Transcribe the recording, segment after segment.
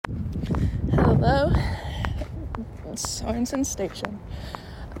Hello, Sorensen Station.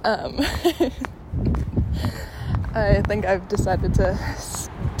 I think I've decided to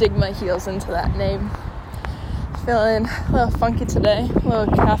dig my heels into that name. Feeling a little funky today, a little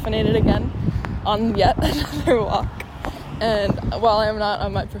caffeinated again on yet another walk. And while I'm not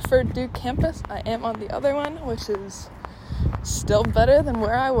on my preferred Duke campus, I am on the other one, which is still better than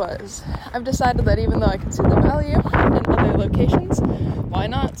where I was. I've decided that even though I can see the value in other locations, why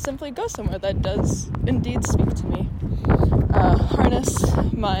not simply go somewhere that does indeed speak to me? Harness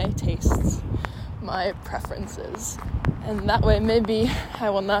my tastes, my preferences, and that way maybe I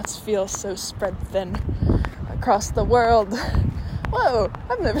will not feel so spread thin across the world. Whoa,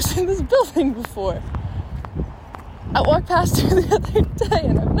 I've never seen this building before. I walked past it the other day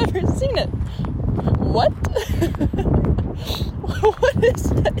and I've never seen it. What? What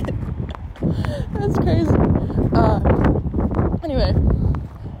is it? That's crazy. Anyway,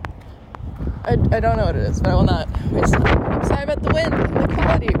 I don't know what it is, but I will not waste time. I'm sorry about the wind and the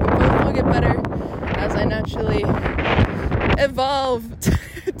quality, but both will get better as I naturally evolve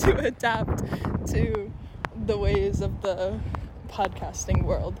to adapt to the ways of the podcasting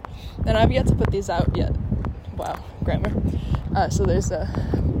world. And I've yet to put these out yet. Wow, grammar. So there's a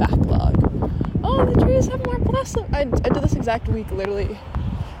backlog. Oh, the trees have more blossom. I did this exact week, literally.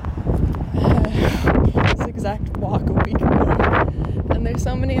 This exact walk a week ago. And there's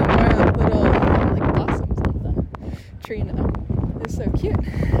so many more little, blossoms on the tree now. They're so cute.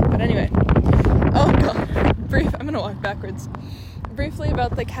 But anyway. Oh, God. I'm gonna walk backwards. Briefly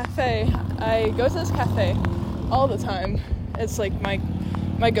about the cafe. I go to this cafe all the time. It's like my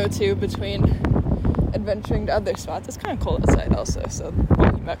go-to between adventuring to other spots. It's kind of cold outside also, so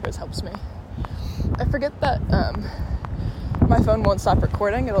walking backwards helps me. I forget that my phone won't stop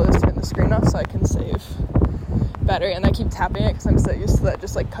recording. It'll just turn the screen off so I can save battery, and I keep tapping it because I'm so used to that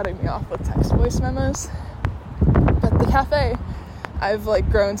just cutting me off with text voice memos. But the cafe, I've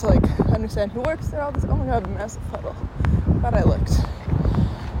grown to understand who works there, all this. Oh my god, massive puddle. Glad I looked.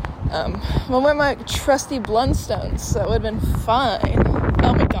 Well, with my trusty Blundstones, so it would have been fine.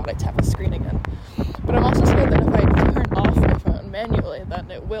 Oh my god, I tapped the screen again. But I'm also scared that if I turn off my phone manually, then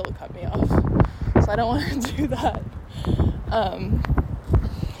it will cut me off. So I don't want to do that.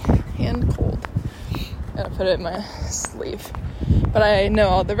 And cold. Gotta put it in my sleeve. But I know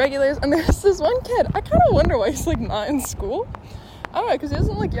all the regulars, and there's this one kid. I kind of wonder why he's not in school. I don't know, because he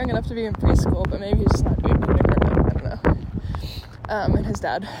doesn't look young enough to be in preschool, but maybe he's just not doing kindergarten. I don't know. And his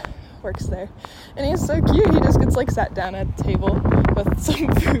dad works there, and he's so cute. He just gets sat down at a table with some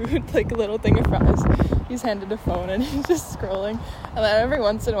food, a little thing of fries. He's handed a phone and he's just scrolling, and then every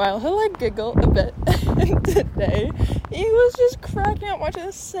once in a while he'll giggle a bit. And today he was just cracking up watching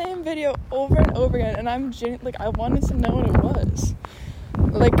the same video over and over again, and I'm I wanted to know what it was.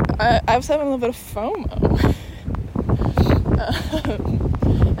 I was having a little bit of FOMO.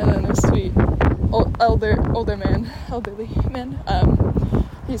 And then a sweet elderly man,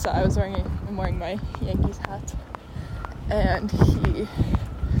 he saw I'm wearing my Yankees hat, and he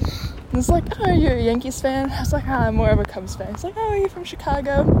was like, oh, are you a Yankees fan? I was like, I'm more of a Cubs fan. He's like, oh, are you from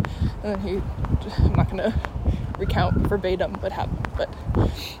Chicago? And then I'm not gonna recount verbatim what happened, but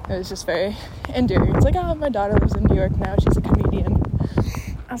it was just very endearing. It's oh, my daughter lives in New York now, she's a comedian.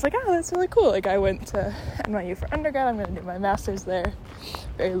 I was like, oh, that's really cool. I went to NYU for undergrad. I'm going to do my master's there.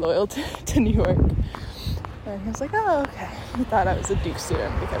 Very loyal to New York. And he was like, oh, okay. He thought I was a Duke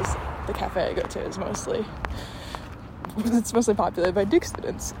student because the cafe I go to is mostly populated by Duke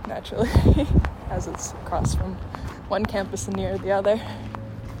students, naturally, as it's across from one campus and near the other.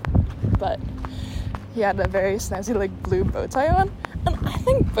 But he had a very snazzy, blue bow tie on. And I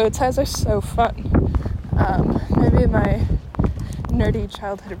think bow ties are so fun. Maybe my nerdy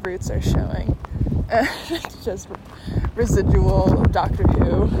childhood roots are showing. Just residual Doctor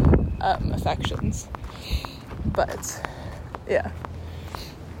Who affections. But yeah,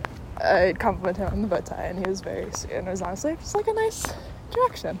 I complimented him on the bow tie, and he was very sweet, and it was honestly just a nice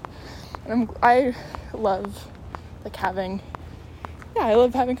interaction. And I love having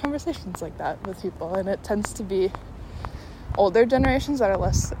conversations like that with people, and it tends to be older generations that are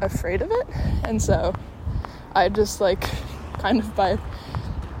less afraid of it, and so I just kind of by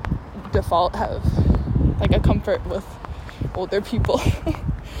default have a comfort with older people.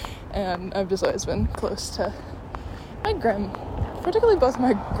 And I've just always been close to my particularly both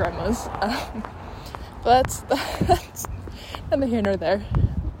my grandmas. But that's neither here nor there.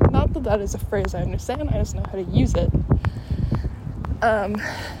 Not that is a phrase I understand, I just know how to use it. I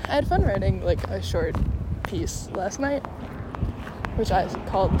had fun writing a short piece last night, which I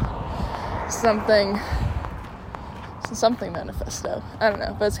called something something manifesto. I don't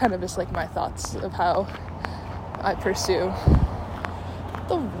know, but it's kind of just like my thoughts of how I pursue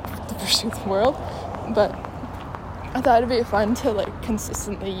the world. But I thought it'd be fun to like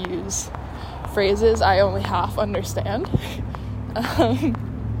consistently use phrases I only half understand,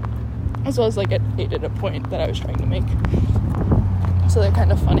 as well as like it aided a point that I was trying to make. So they're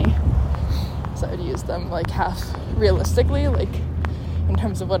kind of funny. So I'd use them like half realistically, like in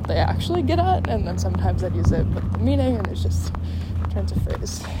terms of what they actually get at, and then sometimes I'd use it with the meaning, and it's just turns a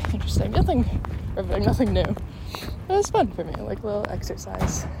phrase. Interesting. Nothing riveting, nothing new. It was fun for me, like a little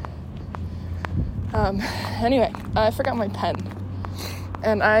exercise. Anyway, I forgot my pen,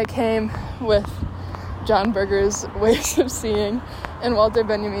 and I came with John Berger's Ways of Seeing and Walter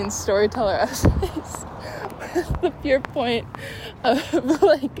Benjamin's Storyteller Essays with the pure point of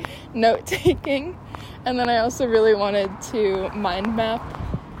like note-taking. And then I also really wanted to mind map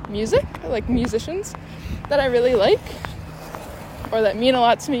music, like musicians that I really like, or that mean a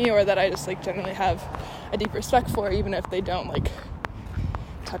lot to me, or that I just like generally have a deep respect for, even if they don't like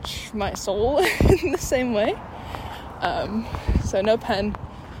touch my soul in the same way. So no pen.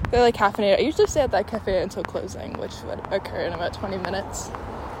 They're like caffeinated. I usually stay at that cafe until closing, which would occur in about 20 minutes.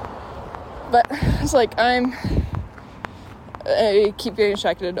 But it's like I keep getting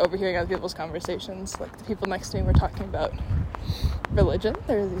distracted overhearing other people's conversations. Like the people next to me were talking about religion.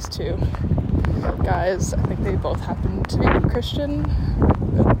 There were these two guys. I think they both happen to be Christian,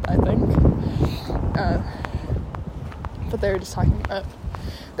 I think. But they were just talking about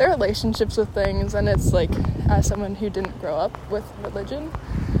their relationships with things, and it's like, as someone who didn't grow up with religion,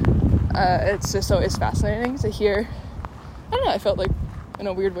 it's just always fascinating to hear. I don't know, I felt like in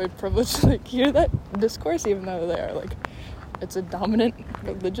a weird way privileged to like hear that discourse, even though they are like, it's a dominant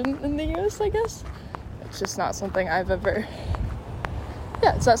religion in the US, I guess. It's just not something I've ever,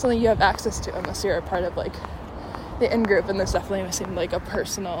 it's not something you have access to unless you're a part of like the in-group, and this definitely seemed like a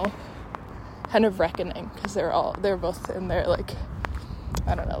personal kind of reckoning, because they're both in their like,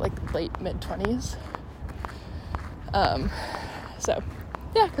 I don't know, like late mid-20s. So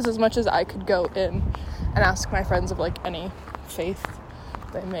yeah, because as much as I could go in and ask my friends of like any faith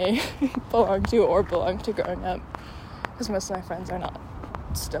they may belong to or belong to growing up, because most of my friends are not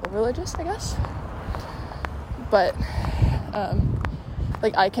still religious, I guess. But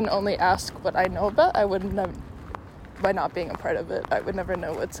like I can only ask what I know about. I wouldn't have, by not being a part of it, I would never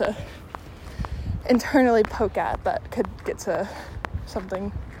know what to internally poke at that could get to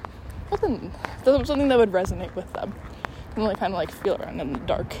something that would resonate with them, and like kind of like feel around in the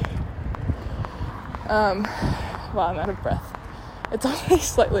dark. Wow, I'm out of breath. It's only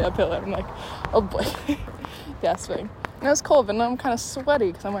slightly uphill, and I'm like, oh boy, gasping. And it's cold, but now I'm kind of sweaty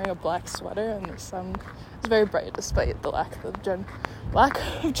because I'm wearing a black sweater, and the sun is very bright despite the lack of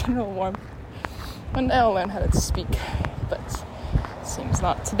general warmth. One day I'll learn how to speak, but it seems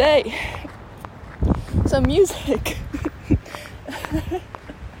not today. So music.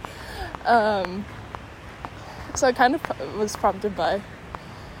 So I kind of was prompted by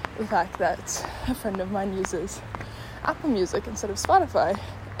the fact that a friend of mine uses Apple Music instead of Spotify,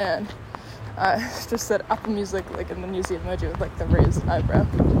 and just said Apple Music like in the Newsy emoji with like the raised eyebrow,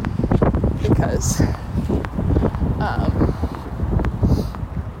 because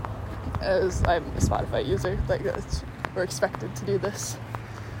as I'm a Spotify user, like we're expected to do this.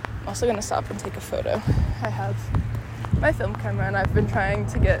 I'm also gonna stop and take a photo. I have my film camera, and I've been trying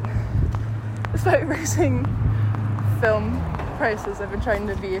to get, despite raising film prices, I've been trying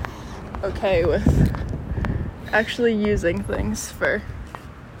to be okay with actually using things for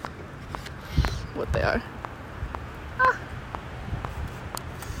what they are.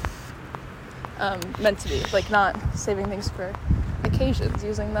 Meant to be, like not saving things for occasions,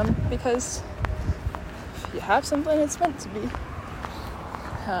 using them because if you have something, it's meant to be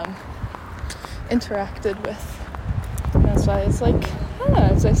interacted with. And that's why it's like, I don't know,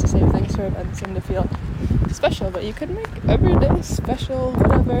 it's nice to save things for events and to feel special, but you could make every day special,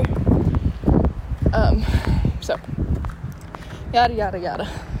 whatever. So yada yada yada.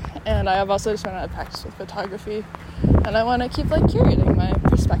 And I have also just run out of practice with photography, and I want to keep like curating my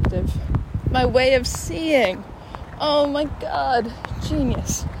perspective, my way of seeing. Oh my god,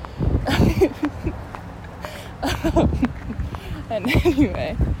 genius. And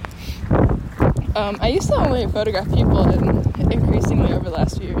anyway, I used to only photograph people, and increasingly over the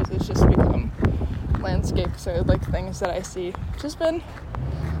last few years it's just become landscapes or like things that I see, which has been,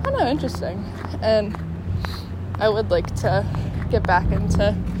 I don't know, interesting. And I would like to get back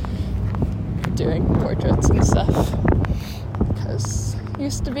into doing portraits and stuff, because it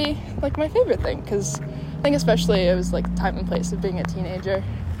used to be like my favorite thing, because I think especially it was like time and place of being a teenager,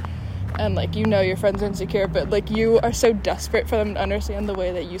 and like, you know, your friends are insecure, but like, you are so desperate for them to understand the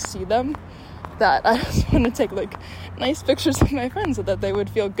way that you see them, that I just want to take like nice pictures of my friends so that they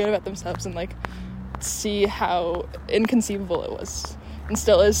would feel good about themselves and like see how inconceivable it was and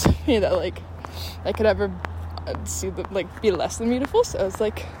still is to me that like I could ever see them like be less than beautiful. So it's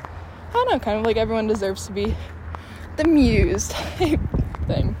like, I don't know, kind of like everyone deserves to be the muse type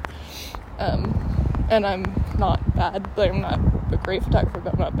thing. And I'm not bad, like I'm not a great photographer,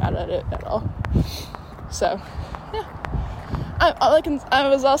 but I'm not bad at it at all. So yeah, I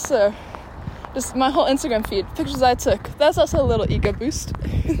was also just my whole Instagram feed, pictures I took, that's also a little ego boost.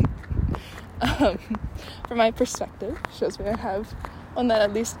 From my perspective, shows me I have one that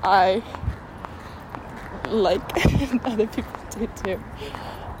at least I like and other people do too.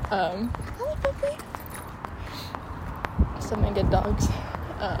 Hello, puppy. So many good dogs.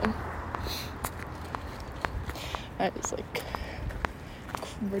 I just like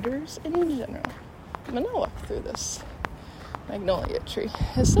critters in general. I'm gonna walk through this magnolia tree.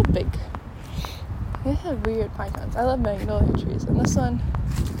 It's so big. They have weird pine cones. I love magnolia trees, and this one,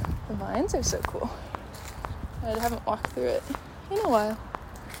 the vines are so cool. I haven't walked through it in a while.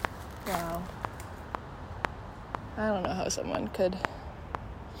 Wow. I don't know how someone could.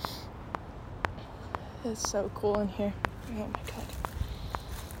 It's so cool in here. Oh my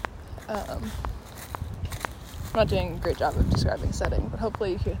god. I'm not doing a great job of describing setting, but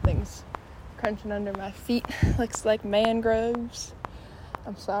hopefully you hear things crunching under my feet. Looks like mangroves.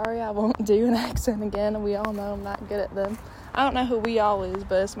 I'm sorry, I won't do an accent again. We all know I'm not good at them. I don't know who we all is,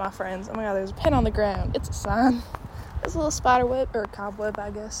 but it's my friends. Oh my god, there's a pin on the ground. It's a sign. There's a little spider web, or a cobweb,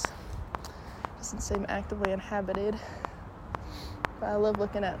 I guess. Doesn't seem actively inhabited. But I love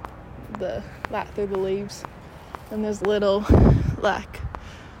looking at the light through the leaves. And there's little, like,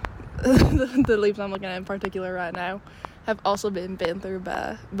 the leaves I'm looking at in particular right now have also been bitten through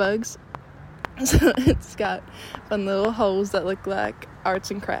by bugs. So it's got fun little holes that look like arts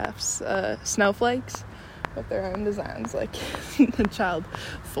and crafts, snowflakes with their own designs. Like, the child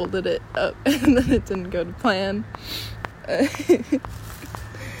folded it up and then it didn't go to plan. But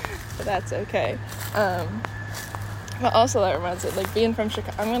that's okay. But also that reminds me, like, being from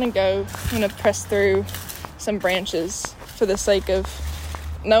Chicago, I'm gonna press through some branches for the sake of,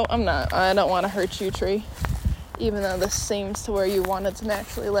 no, I'm not. I don't want to hurt you, tree. Even though this seems to where you wanted to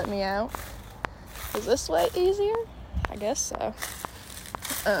naturally let me out. Is this way easier? I guess so.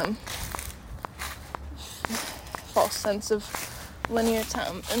 False sense of linear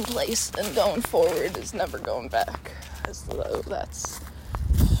time and place and going forward is never going back, as though that's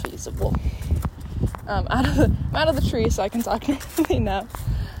feasible. I'm out of the tree, so I can talk normally now.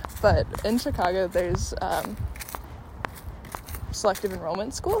 But in Chicago, there's selective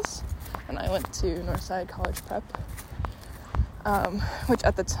enrollment schools, and I went to Northside College Prep, which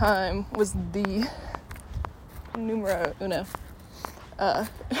at the time was the numero uno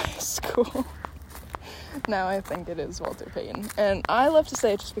school. Now I think it is Walter Payton, and I love to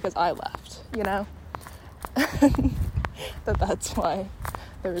say it just because I left, you know, that's why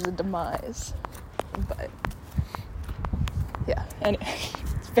there was a demise. But yeah, anyway,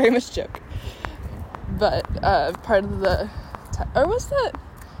 it's very much a joke. But part of the or was that?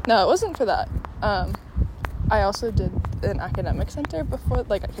 No, it wasn't for that. I also did an academic center before,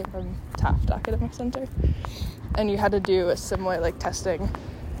 like I came from Taft Academic Center, and you had to do a similar like testing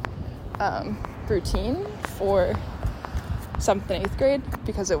routine for 7th and 8th grade,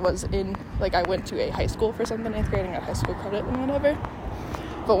 because it was in, like, I went to a high school for 7th and 8th grade and got high school credit and whatever.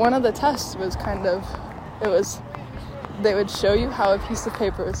 But one of the tests was kind of, they would show you how a piece of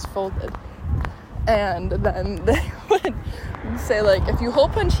paper is folded, and then they would say, like, if you hole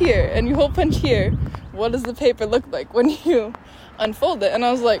punch here and you hole punch here, what does the paper look like when you unfold it? And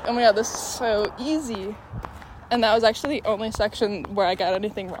I was like, oh my god, this is so easy. And that was actually the only section where I got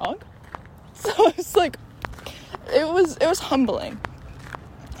anything wrong. So I was like, it was humbling.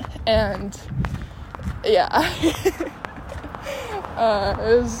 And yeah, it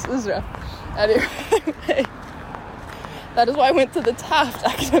was rough. Anyway, that is why I went to the Taft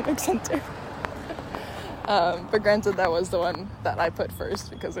Academic Center. But granted, that was the one that I put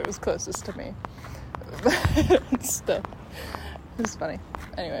first because it was closest to me. But still, it was funny.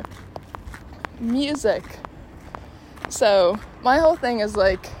 Anyway, music. So my whole thing is,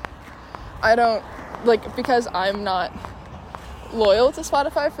 like, I don't, like, because I'm not loyal to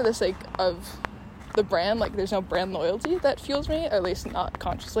Spotify for the sake of the brand, like, there's no brand loyalty that fuels me, or at least not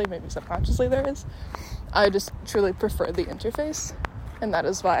consciously, maybe subconsciously there is. I just truly prefer the interface, and that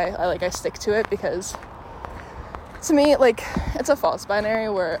is why I stick to it, because to me, like, it's a false binary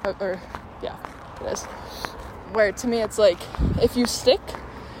yeah, it is, where to me it's like, if you stick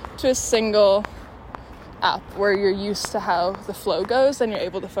to a single app where you're used to how the flow goes, then you're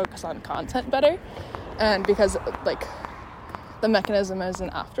able to focus on content better. And because like the mechanism is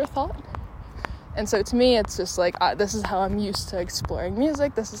an afterthought, and so to me it's just like this is how I'm used to exploring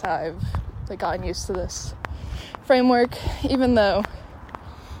music, this is how I've like gotten used to this framework, even though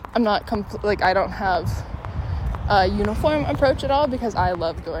I'm not I don't have a uniform approach at all, because I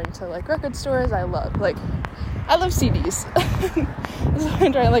love going to like record stores. I love CDs.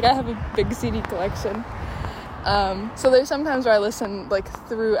 I have a big CD collection. So there's sometimes where I listen like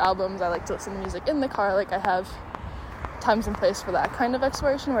through albums. I like to listen to music in the car. Like I have times and place for that kind of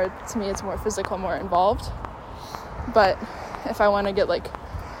exploration where to me it's more physical, more involved. But if I want to get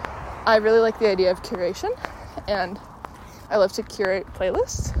I really like the idea of curation, and I love to curate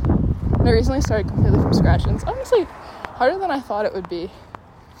playlists. And I recently started completely from scratch, and it's honestly harder than I thought it would be.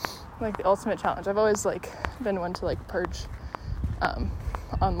 Like the ultimate challenge. I've always been one to purge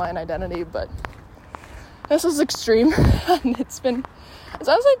online identity, but this was extreme, and it's been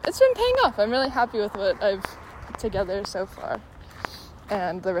paying off. I'm really happy with what I've put together so far,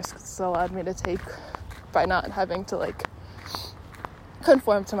 and the risks it's allowed me to take by not having to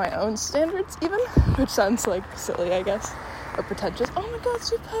conform to my own standards, even, which sounds silly, I guess, or pretentious. Oh my god,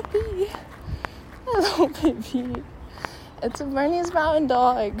 sweet puppy, hello baby, it's a Bernese Mountain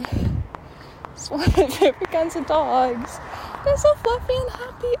Dog. It's one of my favorite kinds of dogs. They're so fluffy and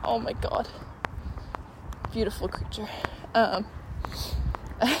happy. Oh my god, beautiful creature. Anyway,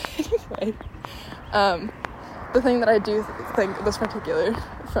 the thing that I do think this particular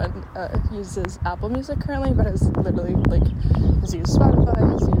friend uses Apple Music currently, but has literally has used Spotify,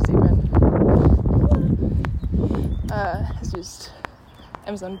 has used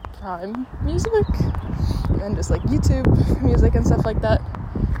Amazon Prime Music, and just YouTube Music and stuff like that.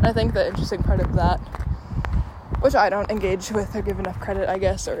 And I think the interesting part of that, which I don't engage with or give enough credit, I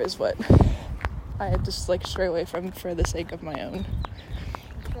guess, or is what I just stray away from for the sake of my own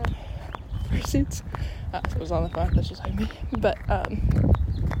pursuits. It was on the phone, that's just me. But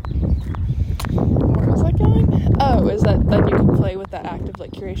where was I going? Oh, is that then you can play with that act of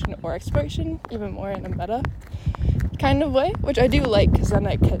curation or exploration even more in a meta kind of way, which I do like, because then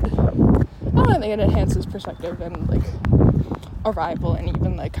I think it enhances perspective and arrival and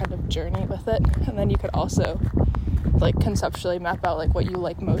even kind of journey with it. And then you could also conceptually map out what you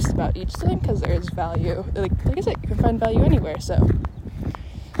like most about each thing, because there is value, like I said, you can find value anywhere. So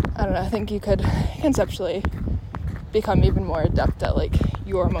I don't know, I think you could conceptually become even more adept at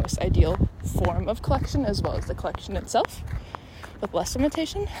your most ideal form of collection, as well as the collection itself, with less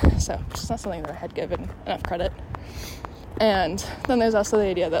limitation. So it's not something that I had given enough credit. And then there's also the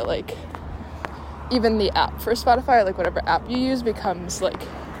idea that even the app for Spotify, or whatever app you use, becomes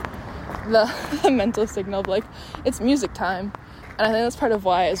the mental signal of it's music time. And I think that's part of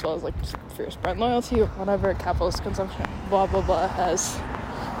why, as well as fierce brand loyalty or whatever, capitalist consumption, blah blah blah, has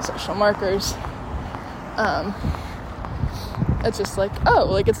social markers. It's just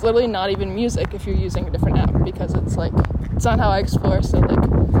it's literally not even music if you're using a different app, because it's not how I explore. So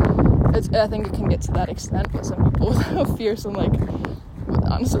I think it can get to that extent with some people, with how fierce and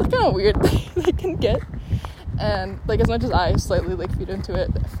honestly kind of weird they can get. And as much as I slightly feed into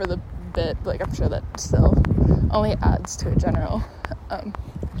it for the bit, I'm sure that still only adds to a general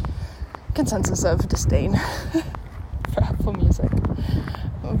consensus of disdain for Apple Music,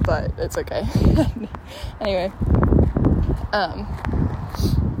 but it's okay. Anyway,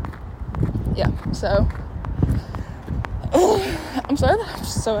 yeah, so I'm sorry that I'm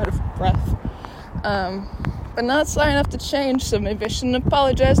just so out of breath, but not sorry enough to change, so maybe I shouldn't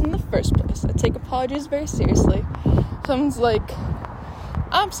apologize in the first place. I take apologies very seriously. Someone's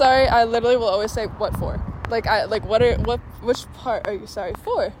I'm sorry, I literally will always say, what for? Which part are you sorry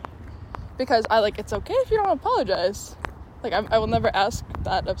for? Because it's okay if you don't apologize. I will never ask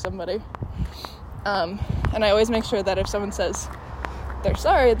that of somebody. And I always make sure that if someone says they're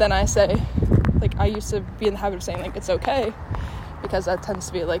sorry, then I say, I used to be in the habit of saying, it's okay, because that tends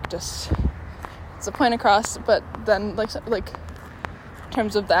to be, just, it's a point across, but then, in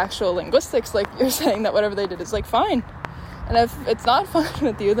terms of the actual linguistics, you're saying that whatever they did is, fine. And if it's not fine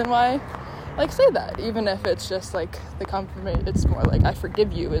with you, then why, say that, even if it's just, the compliment, it's more I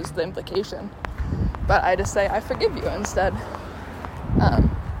forgive you is the implication. But I just say, I forgive you instead.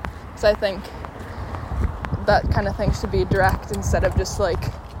 So I think that kind of thing should be direct instead of just,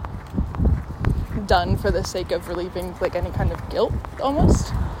 done for the sake of relieving, any kind of guilt,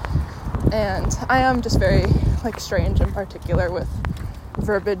 almost. And I am just very, strange and particular with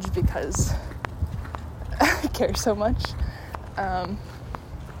verbiage, because I care so much,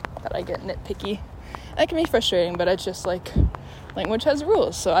 that I get nitpicky. That can be frustrating, but it's just, language has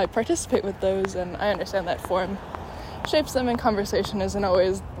rules, so I participate with those, and I understand that form shapes them, and conversation isn't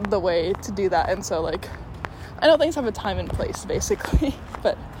always the way to do that. And so, like, I know things have a time and place, basically,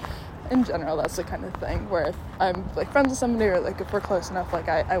 but in general, that's the kind of thing where if I'm, like, friends with somebody, or, like, if we're close enough, like,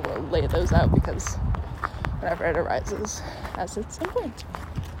 I will lay those out, because whenever it arises, as it's important to me.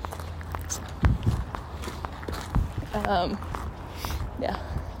 So, yeah.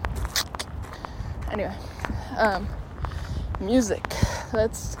 Anyway, music.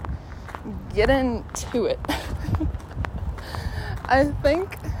 Let's get into it. I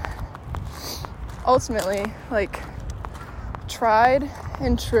think ultimately, like, tried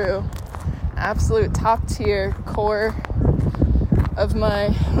and true, absolute top tier core of my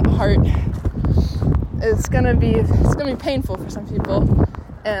heart, it's gonna be painful for some people,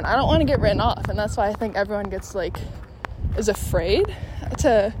 and I don't want to get written off, and that's why I think everyone gets, like, is afraid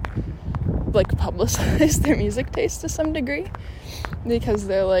to, like, publicize their music taste to some degree, because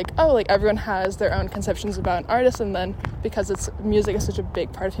they're like, oh, like, everyone has their own conceptions about an artist, and then because music is such a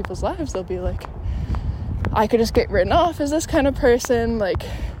big part of people's lives, they'll be like, I could just get written off as this kind of person, like,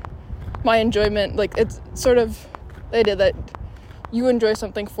 my enjoyment, like, it's sort of the idea that you enjoy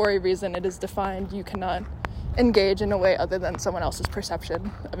something for a reason, it is defined, you cannot engage in a way other than someone else's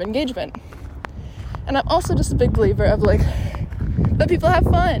perception of engagement. And I'm also just a big believer of, like, let people have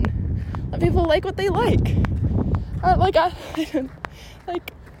fun, let people like what they like.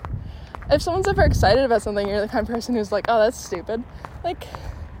 Like, if someone's ever excited about something, you're the kind of person who's like, oh, that's stupid. Like,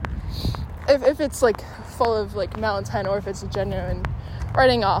 if it's, like, full of, like, malintent, or if it's a genuine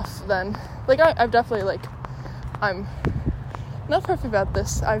writing off, then, like, I've definitely, like, I'm not perfect about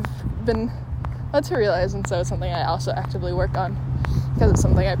this. I've been led to realize, and so it's something I also actively work on, because it's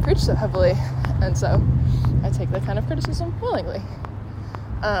something I preach so heavily, and so I take that kind of criticism willingly.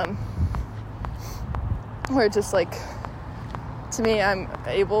 Where it's just, like, to me, I'm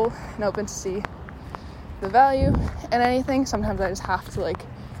able and open to see the value in anything. Sometimes I just have to, like,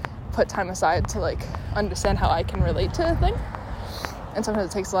 put time aside to, like, understand how I can relate to a thing, and sometimes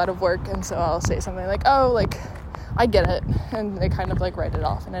it takes a lot of work, and so I'll say something like, oh, like, I get it, and they kind of, like, write it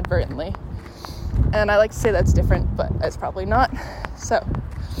off inadvertently, and I like to say that's different, but it's probably not. So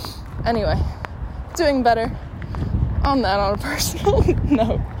anyway, doing better on that on a personal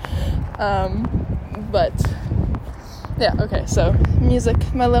note. But yeah, okay, so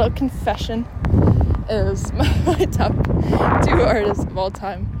music, my little confession is my top 2 artists of all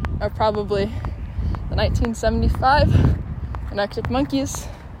time are probably the 1975 and Arctic Monkeys.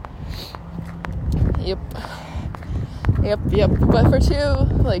 Yep, but for 2,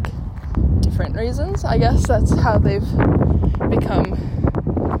 like, different reasons, I guess. That's how they've become,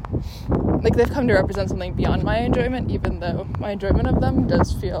 like, they've come to represent something beyond my enjoyment, even though my enjoyment of them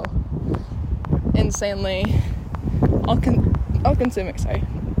does feel insanely all-consuming,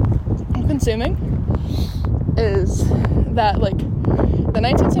 is that, like, the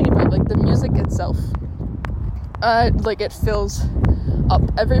 1975, like, the music itself, like, it fills up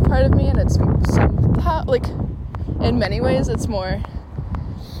every part of me, and it's somehow, like, in many ways, it's more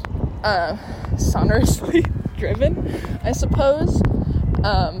sonorously driven, I suppose,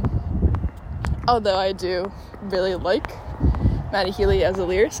 although I do really like Matty Healy as a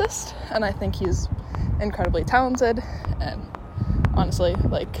lyricist, and I think he's incredibly talented, and honestly,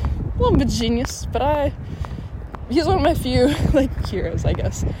 like, a little bit genius, but he's one of my few, like, heroes, I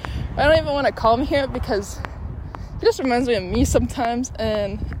guess. I don't even want to call him hero, because he just reminds me of me sometimes,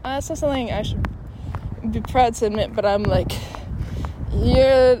 and it's not something I should be proud to admit, but I'm like,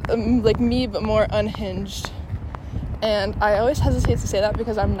 you're like me, but more unhinged. And I always hesitate to say that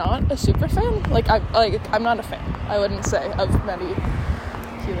because I'm not a super fan. I'm not a fan, I wouldn't say, of Matty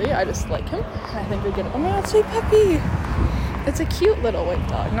Healy. I just like him. I think we get, oh my god, sweet puppy. It's a cute little white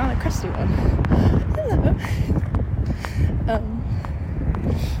dog, not a crusty one. Hello.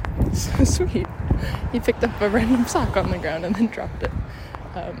 So sweet. He picked up a random sock on the ground and then dropped it.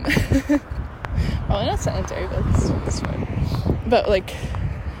 Probably not sanitary, but it's fine. But, like,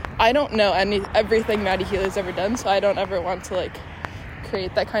 I don't know everything Matty Healy's ever done, so I don't ever want to, like,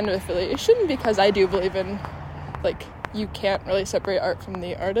 create that kind of affiliation, because I do believe in, like, you can't really separate art from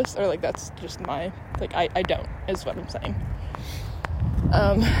the artist, or, like, that's just my, like, I don't, is what I'm saying.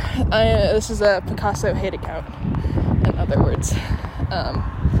 This is a Picasso hate account, in other words.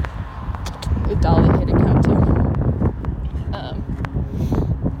 A Dali hate account, too.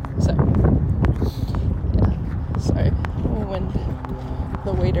 So, yeah, sorry, wind,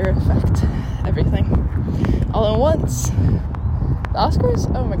 the waiter effect, everything, all at once. The Oscars?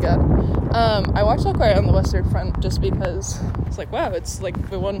 Oh my god. I watched All Quiet on the Western Front just because it's like, wow, it's like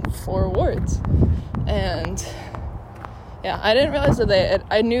we won 4 awards. And Yeah, I didn't realize that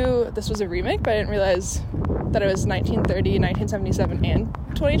I knew this was a remake, but I didn't realize that it was 1930, 1977, and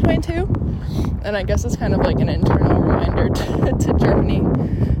 2022. And I guess it's kind of like an internal reminder to Germany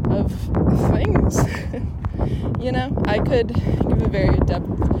of things. You know, I could give a very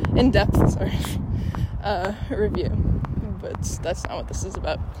in-depth review, but that's not what this is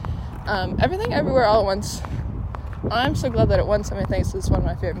about. Everything Everywhere All at Once. I'm so glad that it won so many things. This is one of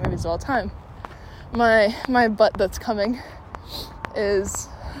my favorite movies of all time. My butt that's coming is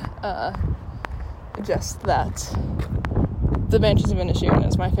just that The Banshees of Inisherin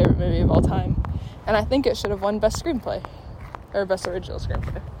is my favorite movie of all time, and I think it should have won Best Screenplay or Best Original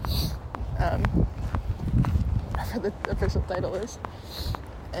Screenplay. Whatever the official title is.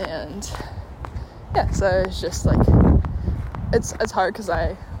 And yeah, so it's just like it's hard because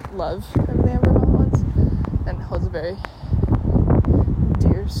I love Everything Everywhere All at Once, and it holds very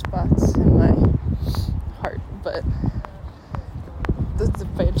dear spots in my heart, but the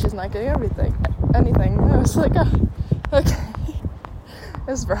Banshee's not getting anything. I was like, oh, okay.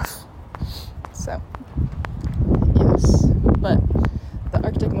 It's rough. So yes, but the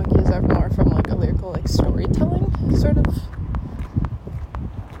Arctic Monkeys are more from like a lyrical, like storytelling sort of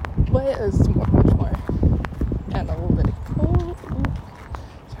way. Is much more analytical.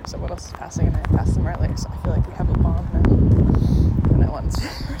 Sorry, someone else is passing, and I passed them earlier, so I feel like we have a bond now. And I want to be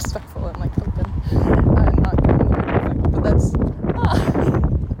respectful and like open. I'm not going to be respectful, but that's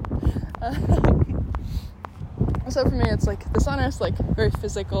so for me, it's like the song is like very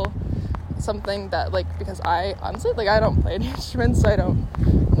physical, something that like, because I honestly like I don't play any instruments, so I don't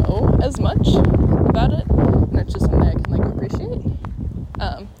know as much about it, and it's just something I can like appreciate.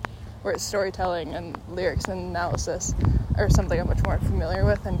 Whereas storytelling and lyrics and analysis are something I'm much more familiar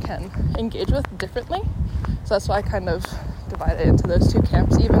with and can engage with differently. So that's why I kind of divide it into those two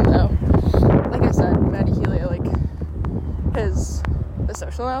camps, even though, like I said, Matty Healy, like the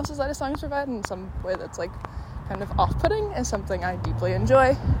social analysis that his songs provide in some way that's like kind of off-putting is something I deeply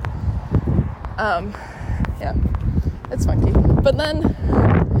enjoy. Yeah, it's funky. But then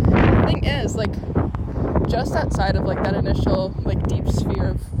the thing is, like, just outside of like that initial like deep sphere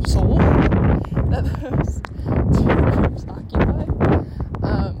of soul that those two groups occupy,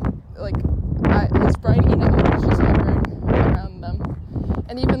 his Brian Eno is just hovering around them,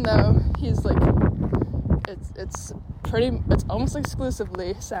 and even though he's like, it's almost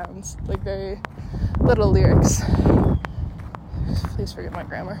exclusively sounds, like very little lyrics. Please forgive my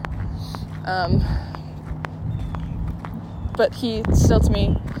grammar. But he still, to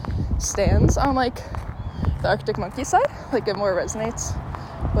me, stands on like the Arctic Monkey side. Like, it more resonates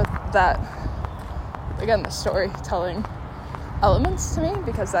with that, again, the storytelling elements to me,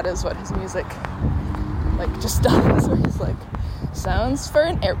 because that is what his music like just does, where he's like, sounds for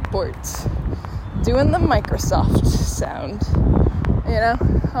an airport, doing the Microsoft sound, you know,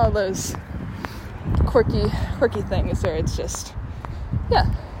 all those quirky things where it's just, yeah,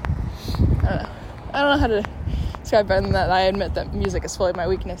 I don't know how to describe better than that. I admit that music is fully my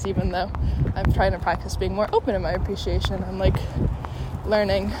weakness, even though I'm trying to practice being more open in my appreciation and like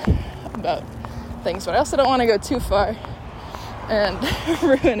learning about things, but I also don't want to go too far and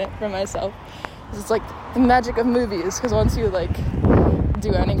ruin it for myself. It's like the magic of movies, because once you like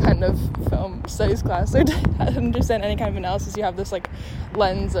do any kind of film studies class or understand any kind of analysis, you have this like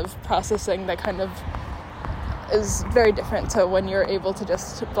lens of processing that kind of is very different to when you're able to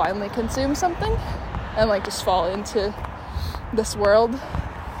just blindly consume something and like just fall into this world.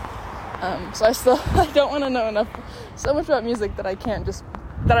 So I don't want to know so much about music that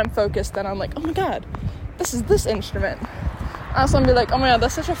I'm focused, that I'm like, oh my god, this is this instrument. I also want to be like, oh my god,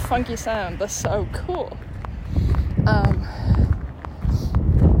 that's such a funky sound, that's so cool.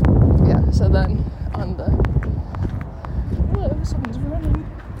 Yeah, so then on the, hello, someone's running.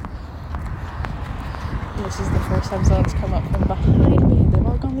 And this is the first time someone's come up from behind me, they've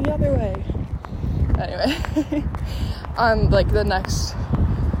all gone the other way. Anyway, on like the next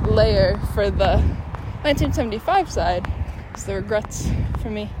layer for the 1975 side is the regrets for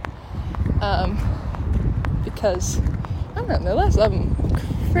me, because I don't know, their last album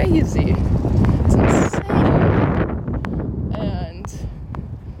crazy, it's insane, and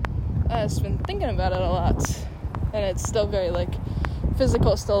I've just been thinking about it a lot, and it's still very like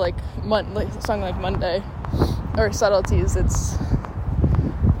physical, still like like a song like Monday or Subtleties, it's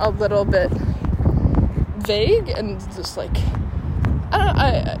a little bit vague and just like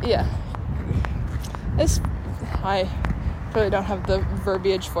I really don't have the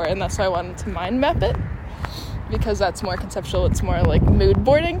verbiage for it, and that's why I wanted to mind map it, because that's more conceptual, it's more like mood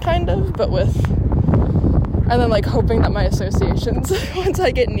boarding kind of, but with and then like hoping that my associations, once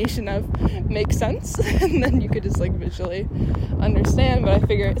I get niche enough, make sense, and then you could just like visually understand. But I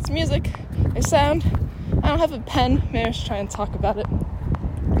figure it's music, I sound, I don't have a pen, maybe I should try and talk about it.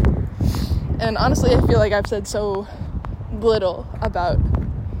 And honestly, I feel like I've said so little about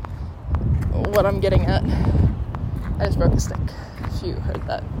what I'm getting at. I just broke a stick, if you heard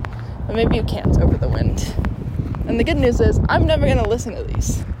that. But maybe you can't over the wind. And the good news is, I'm never going to listen to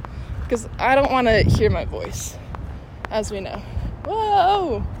these, because I don't want to hear my voice, as we know.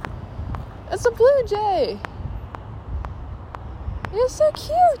 Whoa! It's a blue jay! You're so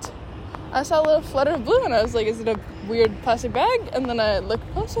cute! I saw a little flutter of blue, and I was like, is it a weird plastic bag? And then I looked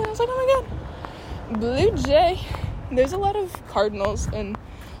closer, and I was like, oh my god! Blue jay! There's a lot of cardinals in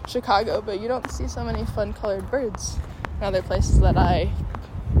Chicago, but you don't see so many fun-colored birds in other places that I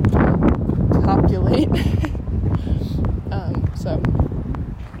populate. So,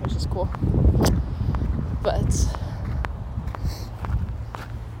 which is cool. But,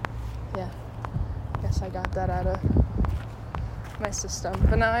 yeah, I guess I got that out of my system.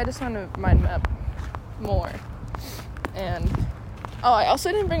 But now I just want to mind map more. And, I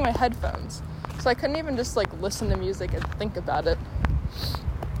also didn't bring my headphones. So I couldn't even just, like, listen to music and think about it.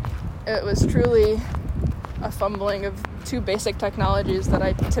 It was truly a fumbling of two basic technologies that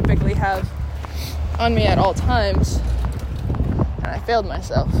I typically have on me at all times. And I failed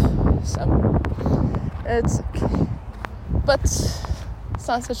myself. So, it's okay. But it's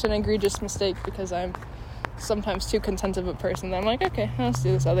not such an egregious mistake because I'm sometimes too content of a person that I'm like, okay, let's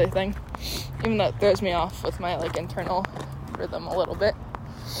do this other thing. Even though it throws me off with my, like, internal rhythm a little bit.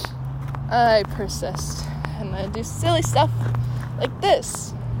 I persist. And I do silly stuff like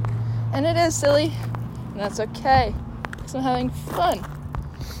this. And it is silly. And that's okay. Because I'm having fun.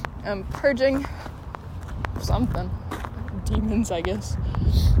 I'm purging something. Demons, I guess.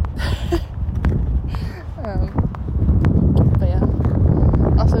 But yeah.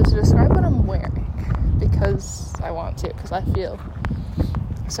 Also, to describe what I'm wearing, because I want to, because I feel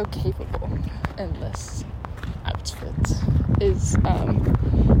so capable in this outfit, is I'm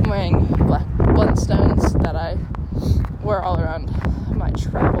wearing black Blundstones that I wear all around my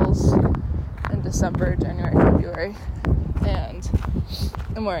travels in December, January, February, and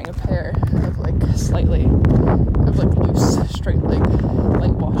I'm wearing a pair of loose, straight leg,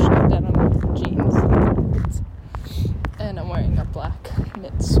 light wash denim jeans, and I'm wearing a black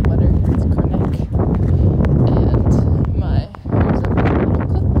knit sweater with crew neck, and my here's a little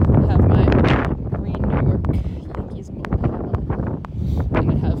clip. I have my green New York Yankees mobile hat on, and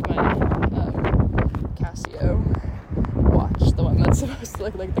I have my Casio watch, the one that's supposed to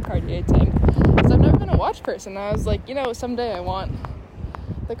look like the Cartier tank. Because I've never been a watch person. I was like, someday I want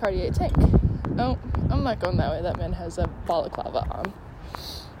the Cartier tank. Oh, I'm not going that way. That man has a balaclava on.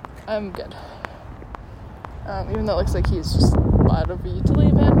 I'm good. Even though it looks like he's just bought a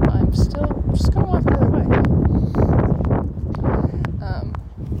utility van, I'm still just gonna walk the other way.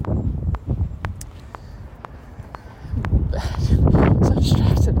 So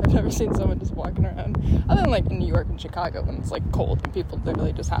distracted. I've never seen someone just walking around, other than like in New York and Chicago when it's like cold and people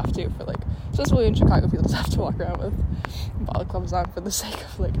literally just have to, for like, especially in Chicago, people just have to walk around with balaclavas on for the sake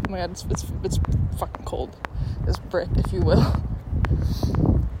of like, oh my god, it's fucking cold. It's brick, if you will.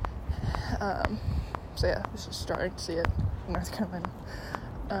 So yeah, it's just starting to see it in North Carolina.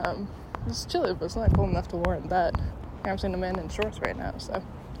 It's chilly, but it's not cold enough to warrant that. I'm seeing a man in shorts right now, so.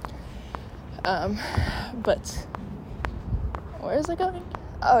 But where is it going?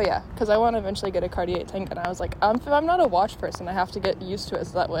 Oh yeah, because I want to eventually get a Cartier tank, and I was like, if I'm not a watch person, I have to get used to it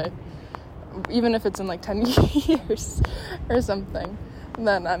so that way, even if it's in like 10 years or something,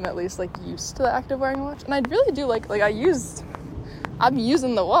 then I'm at least like used to the act of wearing a watch. And I really do like I'm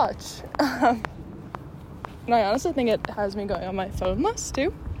using the watch. And I honestly think it has me going on my phone less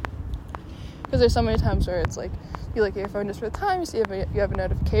too, because there's so many times where it's like you look at your phone just for the time, you see you have a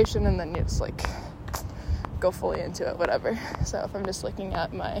notification, and then you just like go fully into it, whatever. So if I'm just looking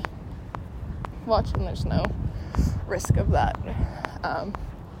at my watch, then there's no risk of that.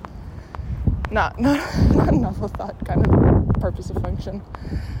 Not a novel thought kind of purpose of function,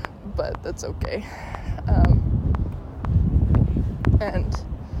 but that's okay. And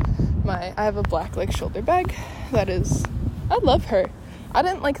I have a black like shoulder bag that is, I love her. I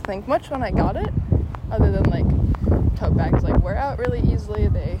didn't like think much when I got it, other than like tote bags like wear out really easily,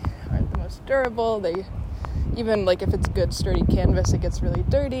 they aren't the most durable, they even like if it's good sturdy canvas, it gets really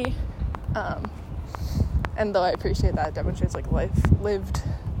dirty. And though I appreciate that, it demonstrates like life lived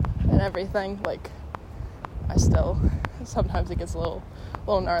and everything, like I still sometimes it gets a little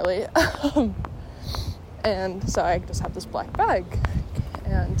gnarly. And so I just have this black bag,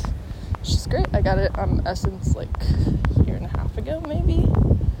 and she's great. I got it on Essence like a year and a half ago, maybe.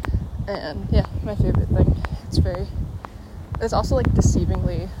 And yeah, my favorite thing. It's also like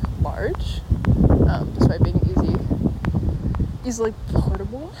deceivingly large, despite being easily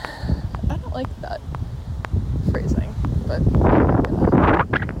portable. I don't like that phrasing, but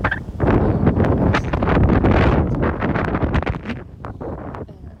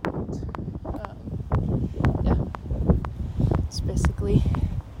yeah, it's basically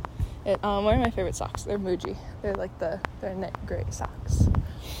it. One of my favorite socks. They're Muji. They're like they're knit gray socks.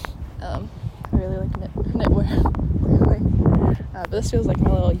 I really like knitwear. But this feels like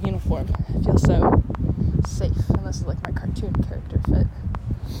my little uniform. It feels so safe, and this is like my cartoon character fit.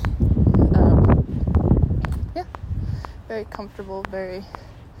 Yeah, very comfortable, very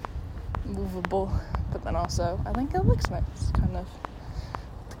movable, but then also I think it looks nice. Kind of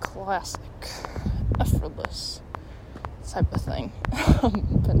the classic, effortless type of thing,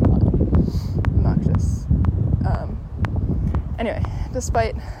 but not obnoxious. Anyway,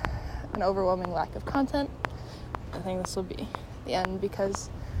 despite an overwhelming lack of content, I think this will be the end because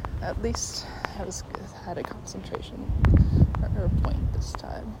at least I had a concentration or a point this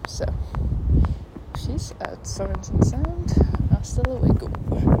time. So, peace out, Sorensen Sound. Hasta luego.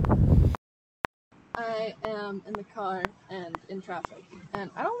 I am in the car and in traffic,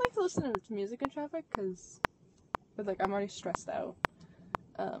 and I don't like to listen to music in traffic because, like, I'm already stressed out,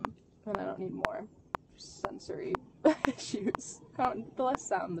 and I don't need more sensory issues. The less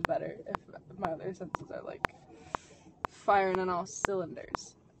sound, the better. If my other senses are like firing on all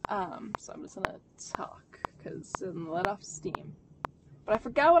cylinders. So I'm just gonna talk and let off steam. But I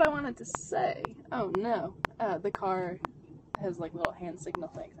forgot what I wanted to say. Oh no. The car has like little hand signal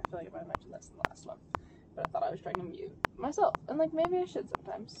things. I feel like I might have mentioned this in the last one. But I thought I was trying to mute myself. And like maybe I should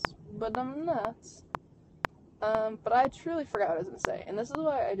sometimes. But I'm not. But I truly forgot what I was gonna say. And this is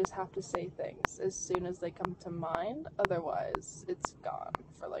why I just have to say things as soon as they come to mind. Otherwise, it's gone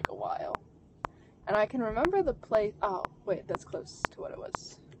for like a while. And I can remember the place. Oh, wait, that's close to what it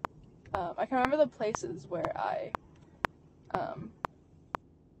was. I can remember the places where I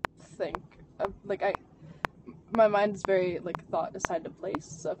think of, like, my mind is very like thought assigned to place.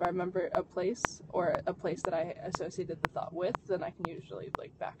 So if I remember a place or a place that I associated the thought with, then I can usually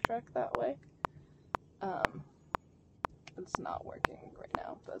like backtrack that way. It's not working right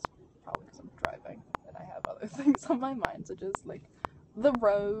now. That's probably because I'm driving and I have other things on my mind, such as like the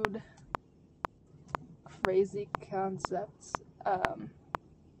road. Crazy concepts. But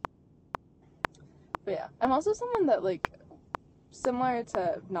yeah, I'm also someone that, like, similar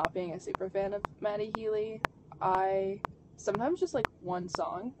to not being a super fan of Maddie Healy, I sometimes just like one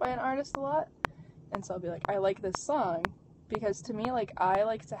song by an artist a lot, and so I'll be like, I like this song because to me, like, I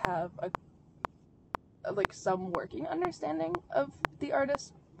like to have a like some working understanding of the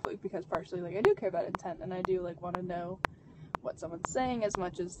artist, because partially like I do care about intent and I do like want to know what someone's saying as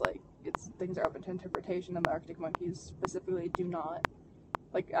much as like things are open to interpretation, and the Arctic Monkeys specifically do not.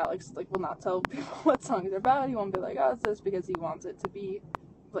 Like Alex like will not tell people what songs are about. He won't be like, oh, it's this, because he wants it to be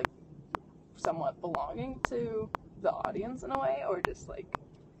like somewhat belonging to the audience in a way, or just like,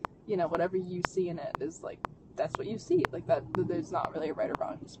 you know, whatever you see in it is like that's what you see. Like that there's not really a right or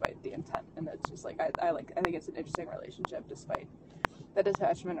wrong despite the intent, and it's just like I think it's an interesting relationship despite the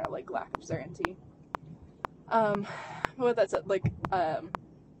detachment or like lack of certainty. But with that said, like, a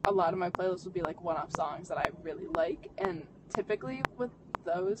lot of my playlists would be like one-off songs that I really like, and typically with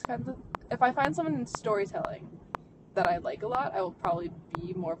those kinds of, if I find someone in storytelling that I like a lot, I will probably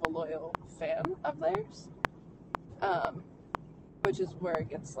be more of a loyal fan of theirs, which is where it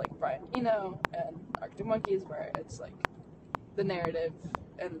gets like Brian Eno and Arctic Monkeys, where it's like the narrative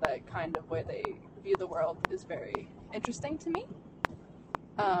and the kind of way they view the world is very interesting to me,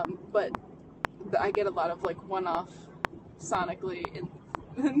 but I get a lot of like one-off sonically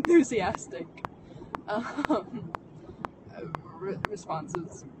enthusiastic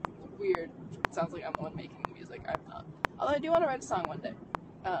responses. Weird. It sounds like I'm the one making the music. I'm not. Although I do want to write a song one day.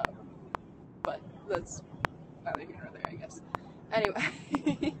 But that's neither here nor there, I guess.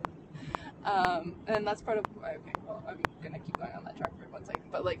 Anyway. And that's part of, okay, well, I'm gonna keep going on that track for 1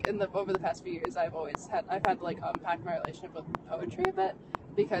 second. But like over the past few years, I've had to like unpack my relationship with poetry a bit,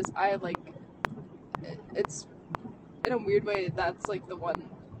 because I like, it's in a weird way, that's like the one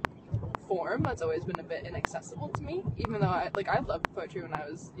form that's always been a bit inaccessible to me, even though I loved poetry when I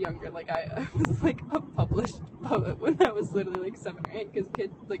was younger. Like I was like a published poet when I was literally like 7 or 8, because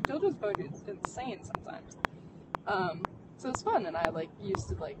children's poetry is insane sometimes. So it's fun, and I like used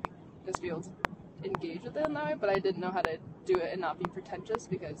to like just be able to engage with it in that way, but I didn't know how to do it and not be pretentious,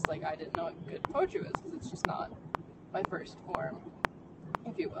 because like I didn't know what good poetry was, because it's just not my first form,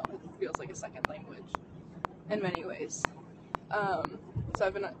 if you will. It feels feels like a second language in many ways. So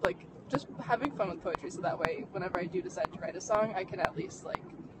I've been like just having fun with poetry, so that way whenever I do decide to write a song, I can at least like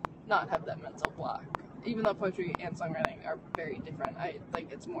not have that mental block. Even though poetry and songwriting are very different, I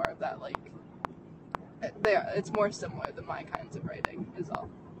think it's more of that like it's more similar than my kinds of writing is all.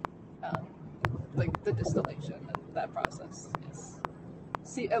 Like the distillation and that process is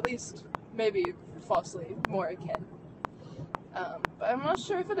at least maybe falsely more akin. But I'm not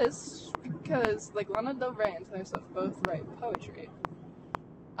sure if it is, because like Lana Del Rey and Taylor Swift both write poetry.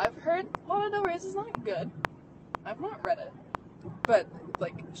 I've heard Lana Del Rey's is not good. I've not read it, but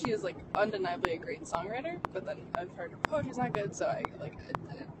like she is like undeniably a great songwriter. But then I've heard her poetry's not good, so I like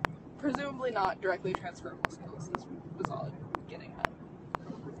presumably not directly transferable skills is all I'm getting at.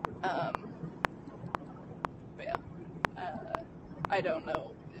 But yeah, I don't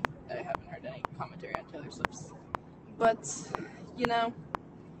know. I haven't heard any commentary on Taylor Swift's, but you know,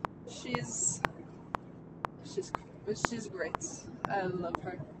 she's great. I love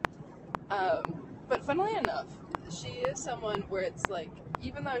her. But funnily enough, she is someone where it's like,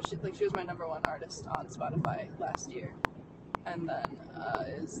 even though she was my number one artist on Spotify last year, and then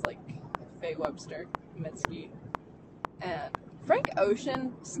is like Faye Webster, Mitski, and Frank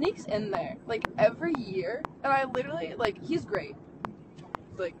Ocean sneaks in there like every year, and I literally like he's great.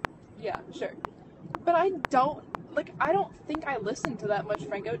 Like, yeah, sure, but I don't think I listen to that much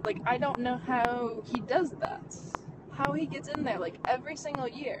Frank Ocean. Like, I don't know how he does that. How he gets in there like every single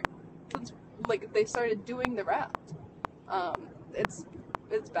year since like they started doing the rap. It's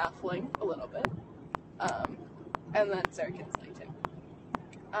baffling a little bit. And then Sarah Kinsley too.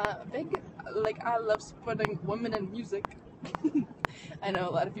 I love supporting women in music. I know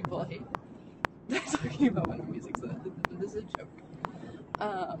a lot of people hate talking about women in music, so this is a joke.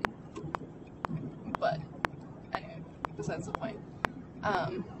 But anyway, besides the point.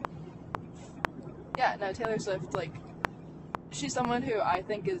 Yeah, no, Taylor Swift, like, she's someone who I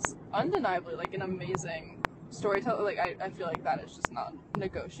think is undeniably, like, an amazing storyteller. Like, I feel like that is just not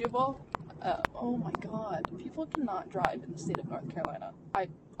negotiable. Oh my god, people cannot drive in the state of North Carolina.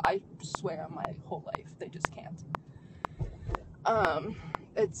 I swear on my whole life, they just can't.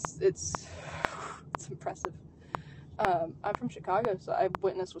 It's impressive. I'm from Chicago, so I've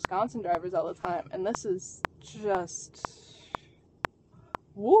witnessed Wisconsin drivers all the time, and this is just...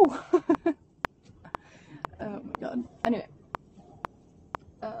 woo! Oh my god. Anyway.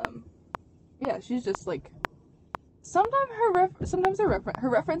 Yeah, she's just like... Sometimes her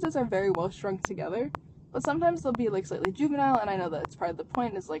references are very well strung together, but sometimes they'll be like slightly juvenile, and I know that it's part of the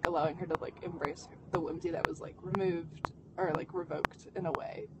point is like allowing her to like embrace the whimsy that was like removed or like revoked in a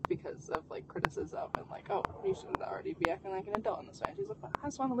way because of like criticism and like, oh, you should already be acting like an adult in this way. And she's like, well, I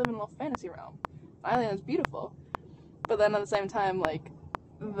just want to live in a little fantasy realm. I think that's beautiful. But then at the same time, like,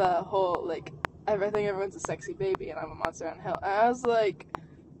 the whole, like, I think everyone's a sexy baby and I'm a monster on a hill. And I was like,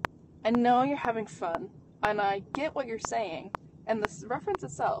 I know you're having fun, and I get what you're saying, and this reference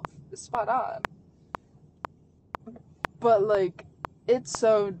itself is spot on. But, like, it's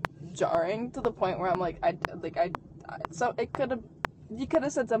so jarring to the point where I'm like, so you could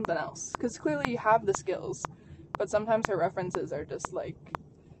have said something else, because clearly you have the skills, but sometimes her references are just like,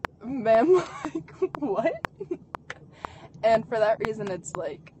 ma'am, like, what? And for that reason, it's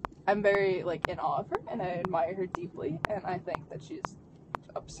like, I'm very, like, in awe of her, and I admire her deeply, and I think that she's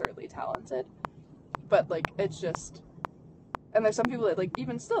absurdly talented. But, like, it's just, and there's some people that, like,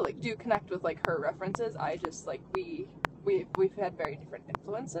 even still, like, do connect with, like, her references. I just, like, we've had very different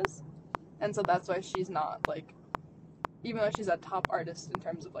influences, and so that's why she's not, like, even though she's a top artist in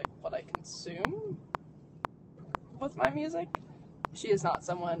terms of, like, what I consume with my music, she is not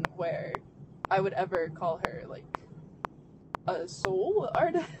someone where I would ever call her, like, a soul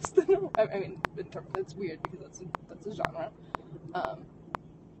artist. I mean, it's weird because that's a genre.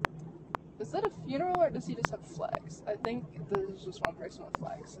 Is that a funeral or does he just have flags? I think there's just one person with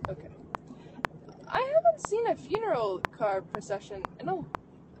flags. Okay. I haven't seen a funeral car procession in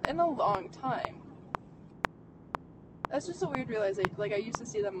a long time. That's just a weird realization. Like, I used to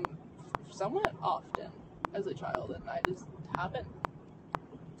see them somewhat often as a child, and I just haven't.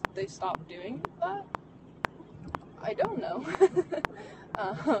 They stopped doing that? I don't know.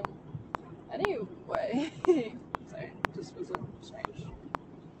 Anyway, sorry, just was a strange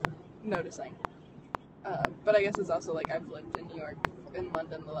noticing. But I guess it's also like I've lived in New York and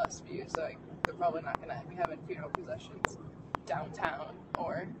London the last few, so they're probably not gonna be having funeral processions downtown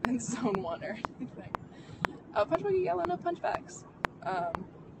or in Zone 1 or anything. Punch buggy yellow, no punchbacks.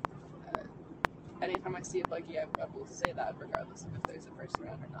 Anytime I see a buggy, I will say that regardless of if there's a person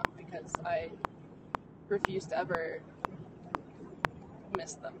around or not, because I refuse to ever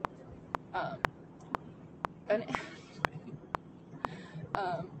miss them. Um, and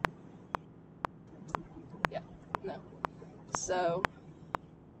yeah, no. So,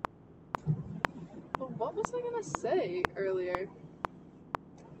 well, what was I gonna say earlier?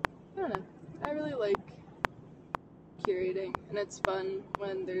 I don't know. I really like curating, and it's fun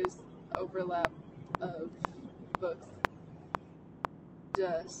when there's overlap of both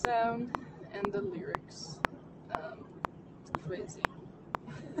the sound and the lyrics. It's crazy.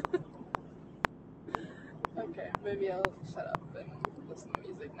 Okay, maybe I'll shut up and listen to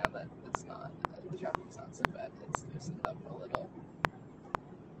music now that it's not, the traffic's not so bad. It's loosened up a little.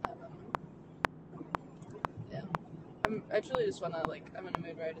 Yeah. I truly just wanna, I'm in a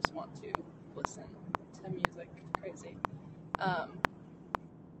mood where I just want to listen to music crazy.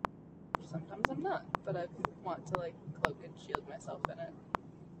 Sometimes I'm not, but I want to, cloak and shield myself in it.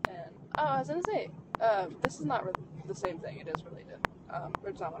 And, I was gonna say, this is not the same thing, it is related. Or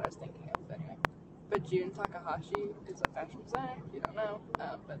it's not what I was thinking of, anyway. But Jun Takahashi is a fashion designer, if you don't know,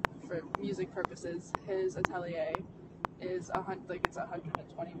 but for music purposes, his atelier is it's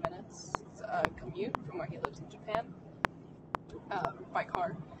 120 minutes commute from where he lives in Japan, by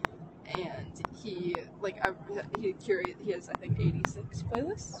car. And he has, I think, 86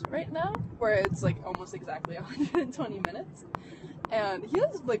 playlists right now, where it's almost exactly 120 minutes. And he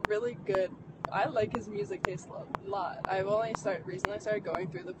has really good, I like his music taste a lot. I've only recently started going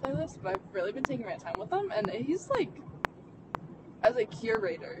through the playlist, but I've really been taking my time with him, and he's as a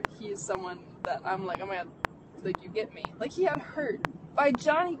curator, he's someone that I'm oh my god, you get me. He had Hurt by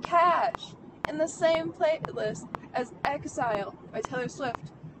Johnny Cash in the same playlist as Exile by Taylor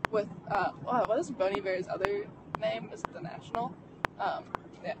Swift with, what is Bon Iver's other name? Is it The National? Yeah,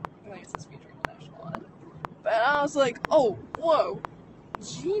 I think it says featuring The National on it. But I was oh, whoa,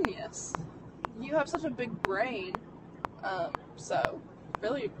 genius. You have such a big brain. So,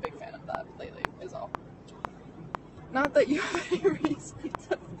 really a big fan of that lately, is all. Not that you have any reason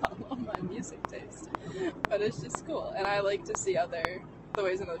to follow my music taste, but it's just cool. And I like to see the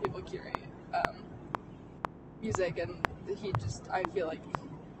ways that other people curate music, and I feel I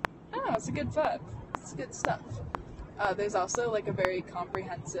don't know, it's a good vibe. It's good stuff. There's also a very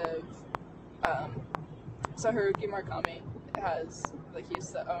comprehensive, so Haruki Murakami he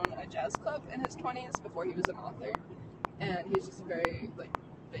used to own a jazz club in his 20s before he was an author, and he's just a very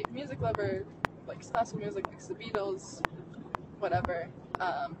big music lover, likes classical music, likes the Beatles, whatever,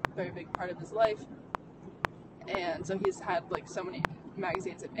 very big part of his life. And so he's had so many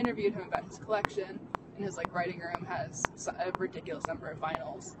magazines have interviewed him about his collection, and his writing room has a ridiculous number of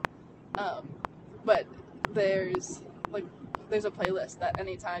vinyls. But there's a playlist that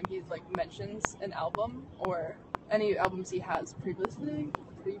anytime he mentions an album or any albums he has previously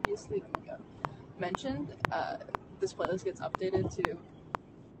mentioned, this playlist gets updated to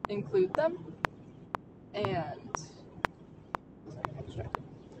include them. And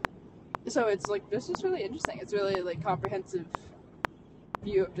so it's this is really interesting. It's really comprehensive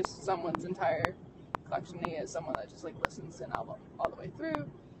view of just someone's entire collection. He is someone that just listens to an album all the way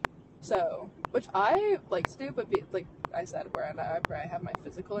through. So, which I like to do, but I said, where I have my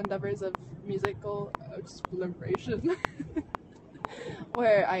physical endeavors of musical exploration,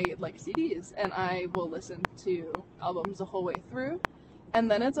 where I like CDs, and I will listen to albums the whole way through. And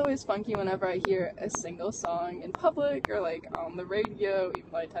then it's always funky whenever I hear a single song in public or on the radio, even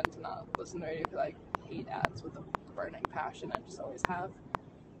though I tend to not listen to radio because I hate ads with a burning passion. I just always have.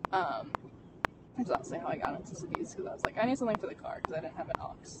 That's honestly how I got into CDs, because I was I need something for the car, because I didn't have an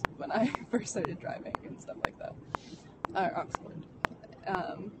aux when I first started driving and stuff like that. Aux cord.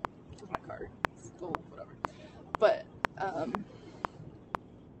 My car. Still, whatever. But,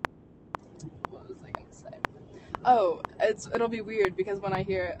 what was I gonna say? Oh, it'll be weird, because when I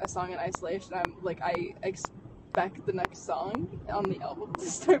hear a song in isolation, I'm I expect the next song on the album to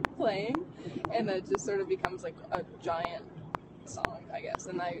start playing, and it just sort of becomes a giant song, I guess.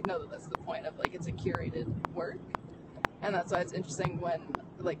 And I know that that's the point of it's a curated work, and that's why it's interesting when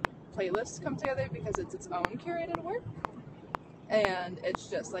playlists come together, because it's its own curated work, and it's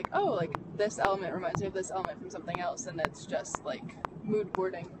just this element reminds me of this element from something else, and it's just mood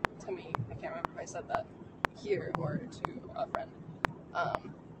boarding to me. I can't remember if I said that here or to a friend,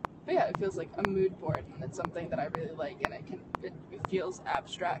 but yeah, it feels like a mood board, and it's something that I really like, and it feels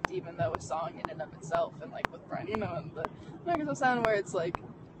abstract, even though a song in and of itself, and with Brian Eno and the Microsoft Sound, where it's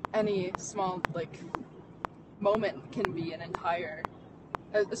any small moment can be an entire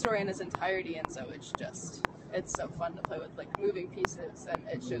a story in its entirety, and so it's so fun to play with moving pieces, and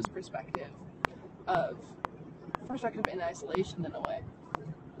it shows perspective in isolation in a way.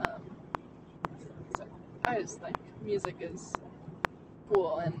 So I just think music is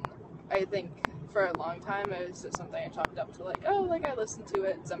cool, and I think for a long time it was just something I chalked up to like, oh, like I listen to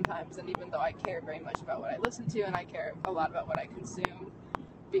it sometimes, and even though I care very much about what I listen to and I care a lot about what I consume,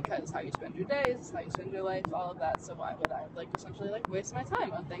 because how you spend your days, how you spend your life, all of that, so why would I like essentially like waste my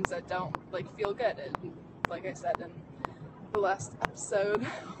time on things that don't like feel good? And like I said in the last episode,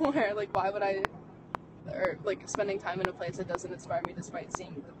 where like why would I, or like spending time in a place that doesn't inspire me despite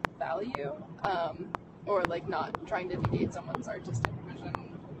seeing the value, or like not trying to negate someone's artistic vision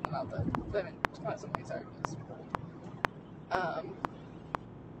about the, I mean, somebody's art is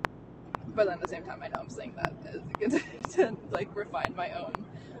but then at the same time I know I'm saying that as good to like refine my own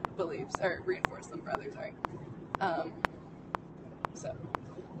beliefs or reinforce them for others, sorry. So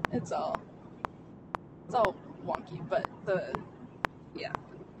it's all wonky, but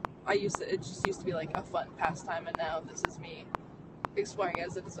it just used to be like a fun pastime, and now this is me exploring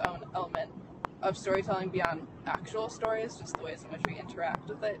as its own element of storytelling beyond actual stories, just the ways in which we interact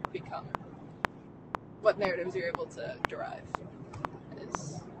with it become what narratives you're able to derive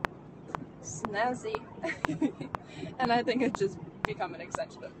is snazzy. And I think it's just become an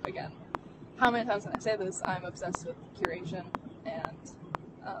extension of, again, how many times can I say this? I'm obsessed with curation, and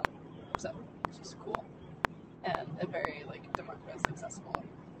so it's just cool and a very like democratized, accessible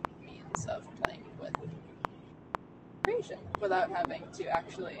means of playing with creation without having to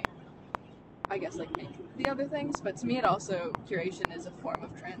actually, I guess, like make the other things. But to me, it also, curation is a form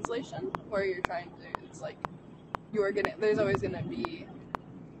of translation where you're trying to, it's like there's always gonna be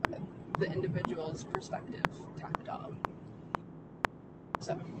the individual's perspective tacked on.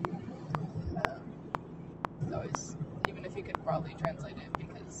 So it's always, even if you could broadly translate it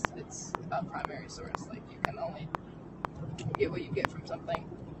because it's a primary source, like you can only get what you get from something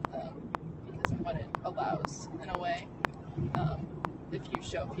because of what it allows in a way. If you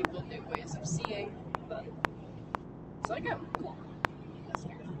show people new ways of seeing, then it's like, oh, cool.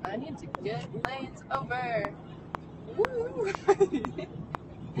 I need to get lanes over. Woo!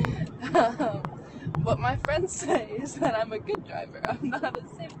 What my friends say is that I'm a good driver. I'm not a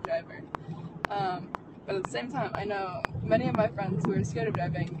safe driver. But at the same time, I know many of my friends who are scared of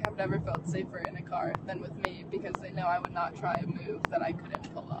driving have never felt safer in a car than with me because they know I would not try a move that I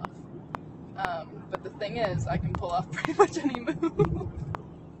couldn't pull off. But the thing is, I can pull off pretty much any move.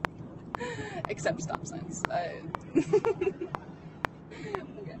 Except stop signs. Okay.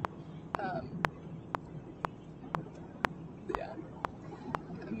 Yeah.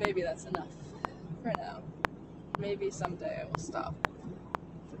 Maybe that's enough for now. Maybe someday I will stop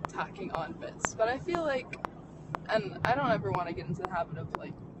tacking on bits. But I feel like, and I don't ever want to get into the habit of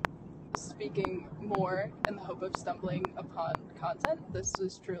like speaking more in the hope of stumbling upon content. This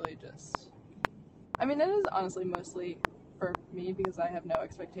is truly just, I mean, it is honestly mostly for me because I have no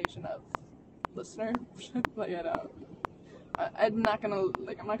expectation of listenership. Like I'm not gonna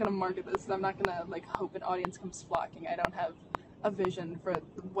market this. I'm not gonna like hope an audience comes flocking. I don't have a vision for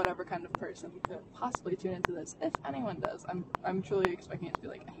whatever kind of person could possibly tune into this. If anyone does, I'm truly expecting it to be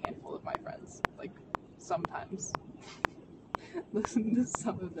like a handful of my friends. Like sometimes listen to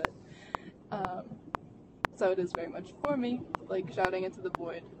some of it. So it is very much for me, like shouting into the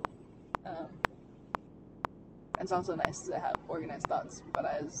void. It's also nice to have organized thoughts, but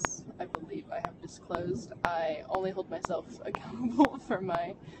as I believe I have disclosed, I only hold myself accountable for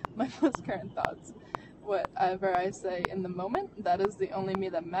my most current thoughts. Whatever I say in the moment, that is the only me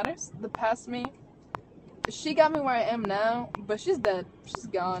that matters. The past me, she got me where I am now, but she's dead. She's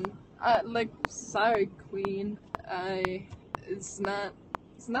gone. Sorry, queen. It's not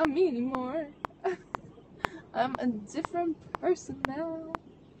me anymore. I'm a different person now,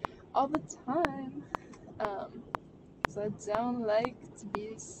 all the time. So I don't like to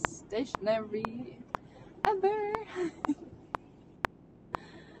be stationary ever.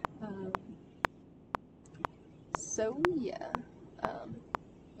 So yeah.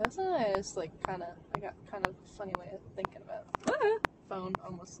 Also I just I got kind of a funny way of thinking about phone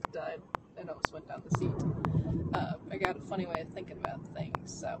almost died and almost went down the seat. I got a funny way of thinking about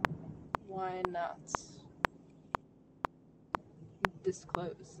things, so why not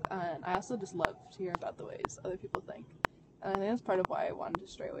disclose? And I also just love to hear about the ways other people think. And I think that's part of why I wanted to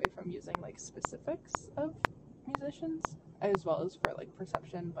stray away from using like specifics of musicians, as well as for like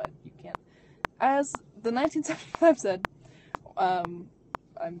perception, but you can't. As the 1975 said, I'm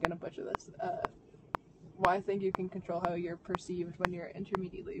gonna butcher this. Well, I think you can control how you're perceived when you're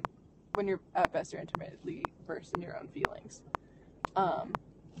at best you're intermittently versed in your own feelings.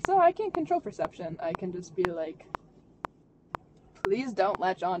 So I can't control perception. I can just be like, please don't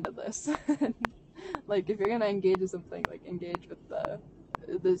latch on to this. Like, if you're gonna engage with something, like, engage with the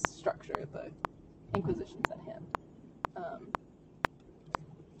structure, the inquisitions at hand.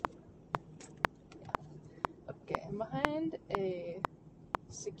 behind a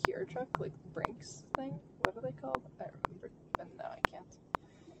secure truck, like Brinks thing. What are they called? I remember, but no, I can't.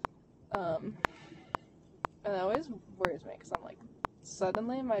 And that always worries me because I'm like,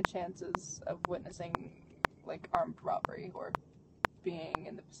 suddenly my chances of witnessing like armed robbery or being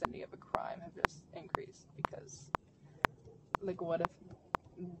in the vicinity of a crime have just increased because, like, what if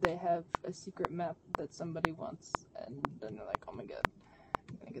they have a secret map that somebody wants and then they're like, oh my god,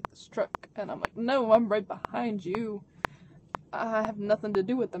 I'm gonna get this truck, and I'm like, no, I'm right behind you. I have nothing to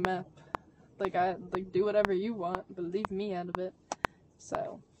do with the map. Like, do whatever you want, but leave me out of it.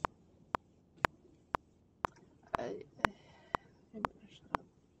 So, I better shut up.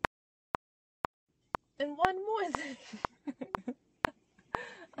 And one more thing.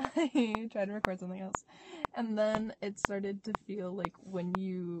 I tried to record something else, and then it started to feel like when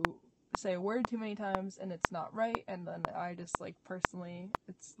you say a word too many times and it's not right, and then I just, like, personally,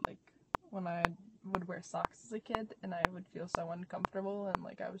 it's like when I would wear socks as a kid and I would feel so uncomfortable and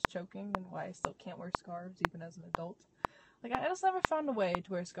like I was choking, and why I still can't wear scarves even as an adult. Like, I just never found a way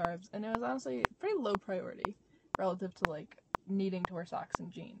to wear scarves, and it was honestly pretty low priority relative to, like, needing to wear socks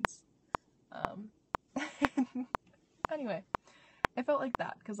and jeans. Anyway, I felt like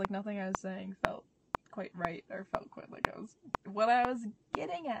that, because, like, nothing I was saying felt quite right, or felt quite like what I was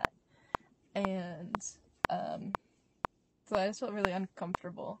getting at. And, so I just felt really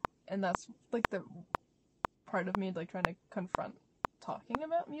uncomfortable, and that's, like, the part of me, like, trying to confront talking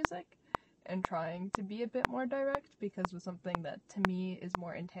about music and trying to be a bit more direct, because with something that to me is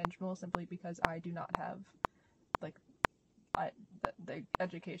more intangible simply because I do not have, like, the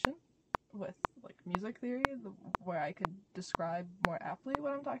education with, like, music theory where I could describe more aptly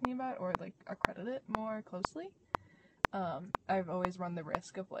what I'm talking about, or, like, accredit it more closely. I've always run the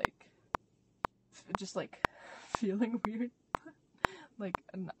risk of, like, just, like, feeling weird, like,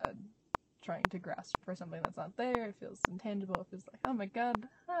 trying to grasp for something that's not there. It feels intangible. It feels like, oh my god,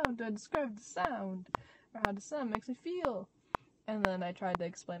 how do I describe the sound? Or how the sound makes me feel? And then I tried to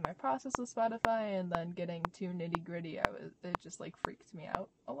explain my process with Spotify, and then getting too nitty gritty, it just, like, freaked me out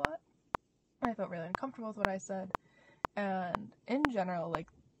a lot. I felt really uncomfortable with what I said. And in general, like,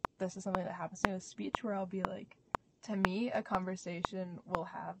 this is something that happens to me with speech, where I'll be like, to me, a conversation will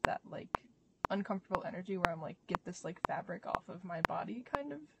have that, like, uncomfortable energy where I'm like, get this, like, fabric off of my body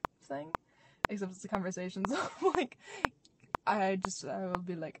kind of thing. Except it's the conversations like, I will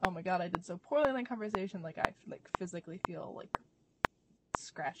be like, oh my god, I did so poorly in that conversation, like, I, like, physically feel, like,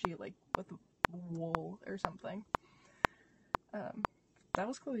 scratchy, like, with wool or something. That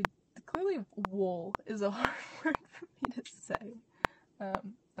was clearly wool is a hard word for me to say. Oh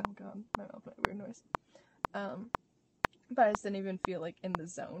god, my mouth made a weird noise. But I just didn't even feel, like, in the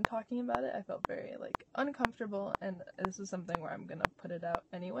zone talking about it. I felt very, like, uncomfortable, and this is something where I'm gonna put it out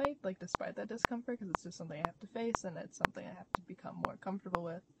anyway, like, despite that discomfort, because it's just something I have to face, and it's something I have to become more comfortable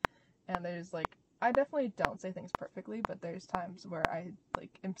with. And there's, like, I definitely don't say things perfectly, but there's times where I,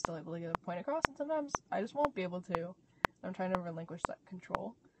 like, am still able to get a point across, and sometimes I just won't be able to. I'm trying to relinquish that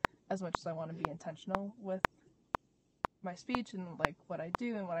control as much as I want to be intentional with my speech and, like, what I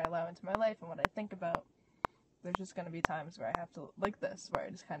do and what I allow into my life and what I think about. There's just gonna be times where I have to, like this, where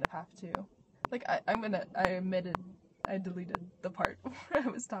I just kind of have to, like, I deleted the part where I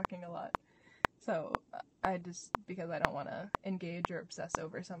was talking a lot. So, because I don't want to engage or obsess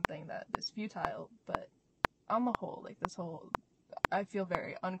over something that is futile, but on the whole, like, I feel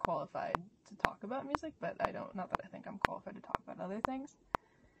very unqualified to talk about music, but not that I think I'm qualified to talk about other things.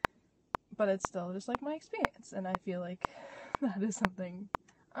 But it's still just, like, my experience, and I feel like that is something,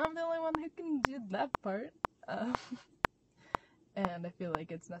 I'm the only one who can do that part. And I feel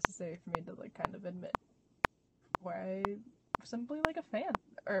like it's necessary for me to, like, kind of admit where I'm simply, like, a fan.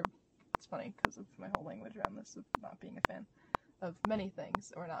 Or, it's funny, because of my whole language around this, of not being a fan of many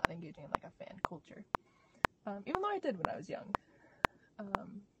things, or not engaging in, like, a fan culture. Even though I did when I was young.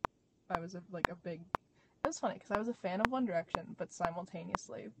 I was, it was funny, because I was a fan of One Direction, but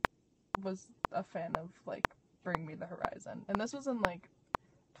simultaneously was a fan of, like, Bring Me the Horizon. And this was in, like,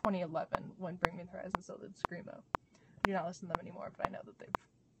 2011, when Bring Me the Horizon still did Screamo. I do not listen to them anymore, but I know that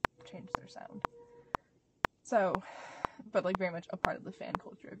they've changed their sound. So, but, like, very much a part of the fan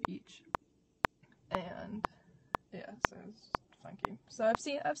culture of each. And, yeah, so it's funky. So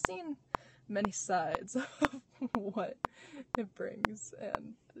I've seen many sides of what it brings,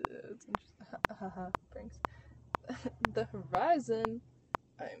 and it's interesting. Brings the horizon.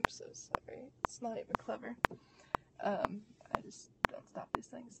 I'm so sorry. It's not even clever. I just don't stop these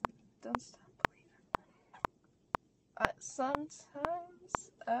things. Don't stop believing. Sometimes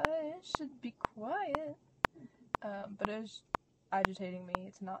I should be quiet. But agitating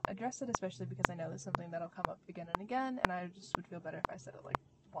me to not address it, especially because I know there's something that'll come up again and again, and I just would feel better if I said it like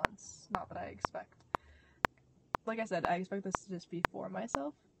once. Not that I expect, like I said, I expect this to just be for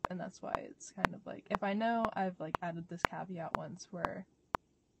myself, and that's why it's kind of like, if I know I've like added this caveat once where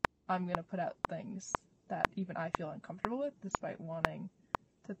I'm gonna put out things that even I feel uncomfortable with, despite wanting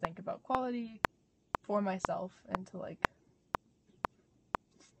to think about quality for myself and to like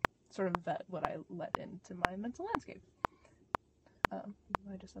sort of vet what I let into my mental landscape.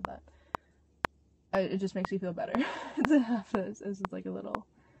 I just said that. It just makes me feel better to have this as like a little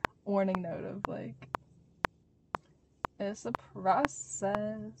warning note of like, it's a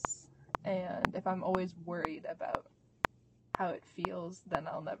process, and if I'm always worried about how it feels, then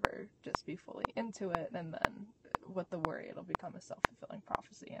I'll never just be fully into it, and then with the worry it'll become a self-fulfilling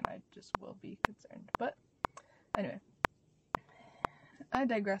prophecy, and I just will be concerned. But anyway, I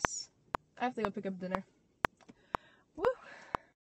digress. I have to go pick up dinner.